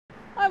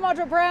I'm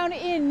Audra Brown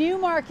in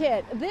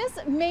Newmarket. This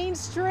main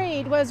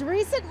street was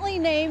recently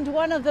named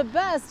one of the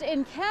best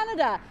in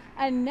Canada,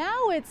 and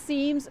now it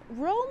seems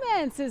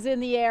romance is in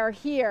the air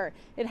here.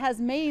 It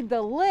has made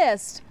the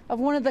list of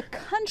one of the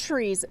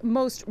country's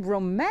most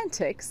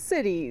romantic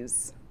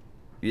cities.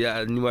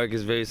 Yeah, Newmarket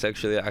is very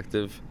sexually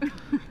active.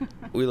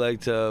 We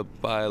like to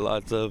buy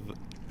lots of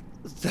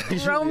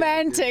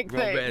romantic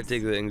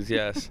things,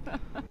 yes.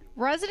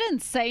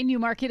 Residents say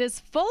Newmarket is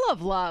full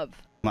of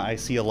love. I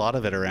see a lot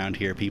of it around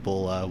here,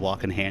 people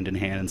walking hand in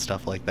hand and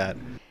stuff like that.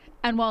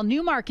 And while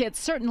Newmarket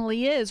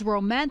certainly is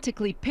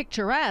romantically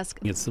picturesque,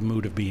 it's the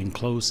mood of being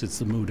close, it's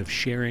the mood of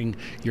sharing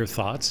your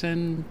thoughts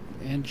and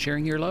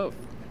sharing your love.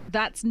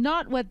 That's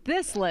not what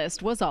this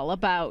list was all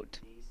about.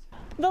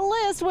 The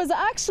list was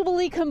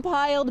actually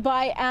compiled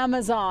by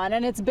Amazon,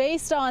 and it's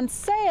based on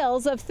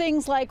sales of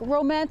things like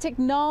romantic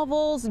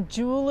novels,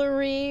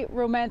 jewelry,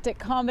 romantic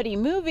comedy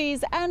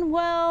movies, and,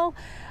 well,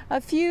 a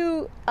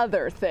few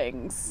other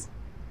things.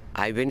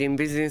 I've been in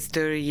business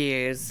 30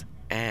 years,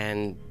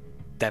 and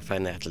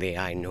definitely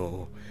I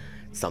know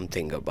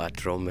something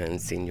about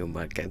romance in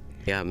Newmarket.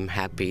 I'm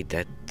happy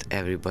that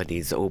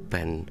everybody's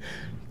open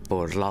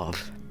for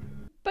love.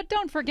 But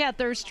don't forget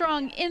their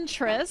strong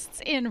interests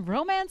in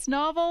romance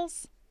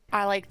novels.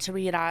 I like to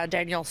read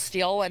Danielle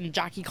Steele and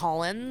Jackie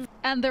Collins.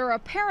 And their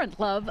apparent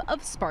love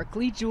of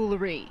sparkly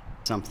jewelry.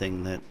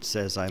 Something that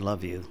says I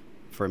love you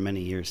for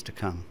many years to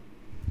come.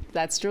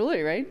 That's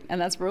jewelry, right?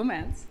 And that's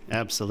romance.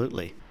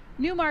 Absolutely.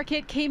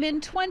 Newmarket came in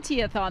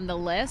 20th on the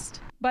list,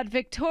 but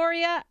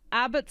Victoria,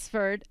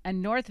 Abbotsford, and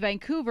North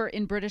Vancouver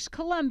in British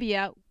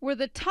Columbia were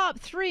the top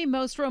 3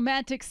 most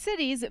romantic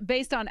cities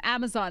based on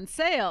Amazon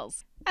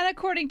sales. And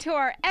according to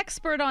our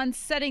expert on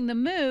setting the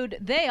mood,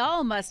 they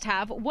all must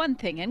have one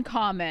thing in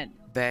common.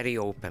 Very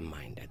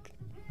open-minded.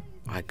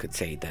 I could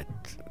say that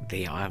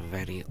they are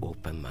very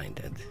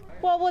open-minded.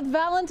 Well, with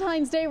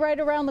Valentine's Day right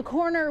around the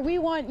corner, we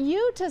want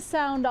you to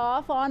sound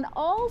off on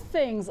all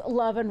things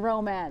love and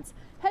romance.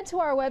 Head to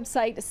our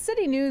website,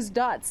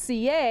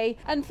 citynews.ca,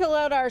 and fill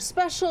out our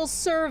special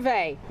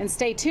survey. And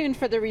stay tuned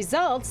for the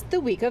results the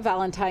week of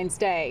Valentine's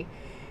Day.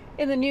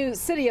 In the new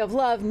City of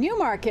Love,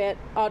 Newmarket,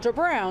 Audra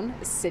Brown,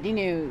 City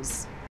News.